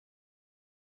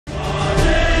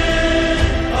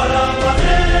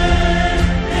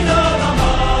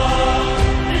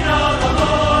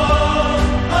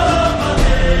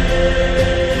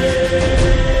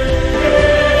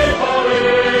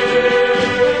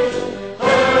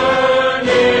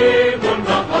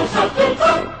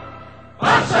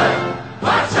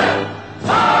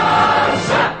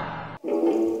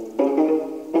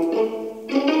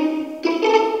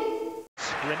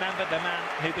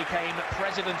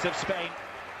citizens of Spain.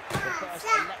 The first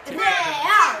elected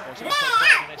president was also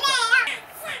Prime Minister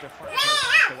after Franco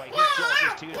passed away. His job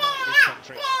was to unite this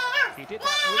country. He did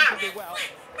that reasonably well when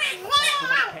it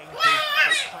came to the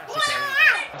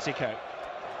classic Arija.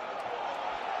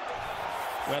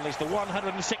 Well, he's the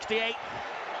 168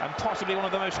 and possibly one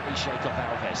of the most shake off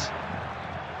Alves.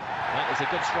 That is a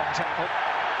good strong tackle.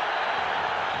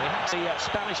 We have the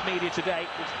Spanish media today.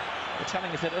 They're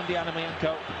telling us that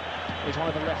Nadamo is one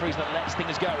of the referees that lets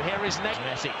things go. Here is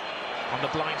MESSI on the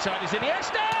blind side. Is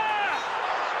Iniesta!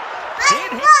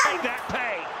 Did he make that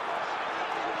pay?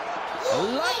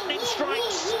 Lightning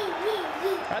strikes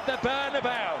at the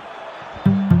Bernabeu.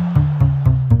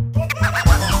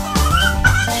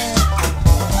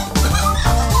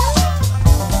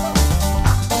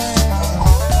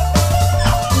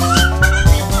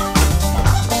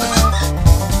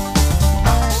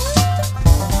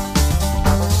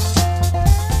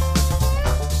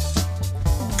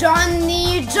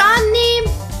 Johnny,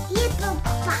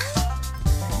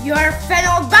 your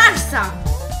fellow Barca.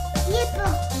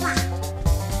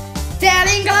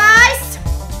 Telling lies?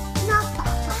 No,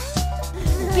 Papa.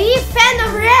 Be fan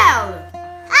of Real.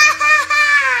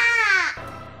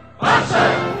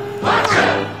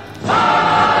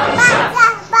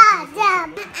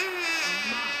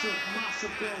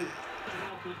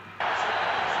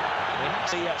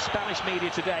 The Spanish media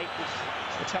today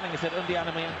are telling us that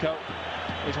Nadamo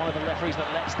is one of the referees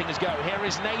that lets things go. Here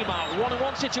is Neymar,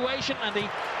 one-on-one situation, and he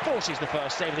forces the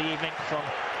first save of the evening from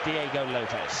Diego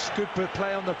Lopez. Good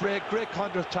play on the break, great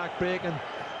counter-attack break, and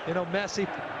you know MESSI.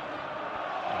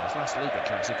 It's last Liga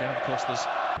classic, and of course there's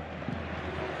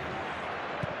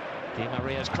Di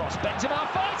Maria's cross. Benzema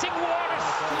fighting Juarez.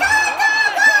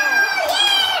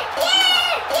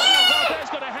 Valverde's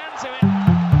got a hand to it.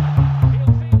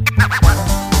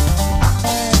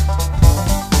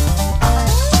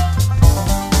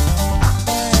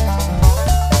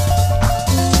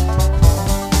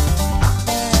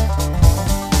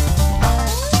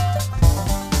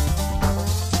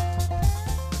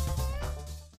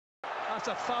 That's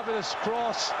a fabulous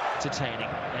cross. Entertaining,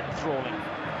 enthralling,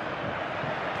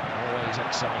 always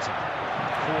exciting.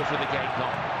 Forward with the game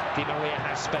gone. Di Maria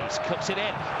has space, cuts it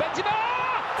in. Benzema!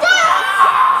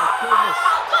 Oh, goodness.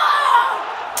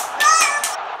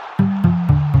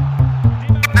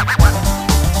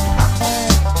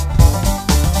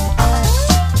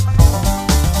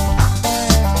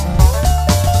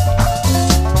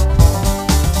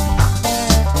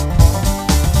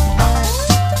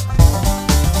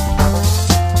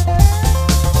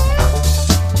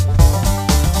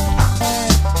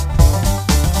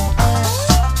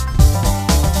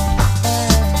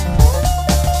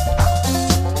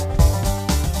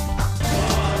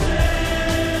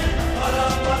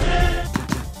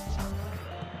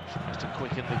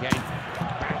 Quicken the game,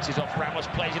 bounces off Ramos,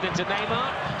 plays it into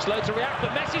Neymar, slow to react, but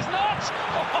Messi's not!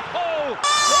 Oh,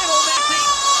 little Messi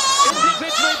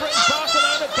individually brings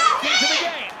Barcelona back into the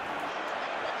game.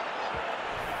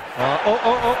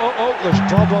 There's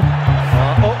trouble.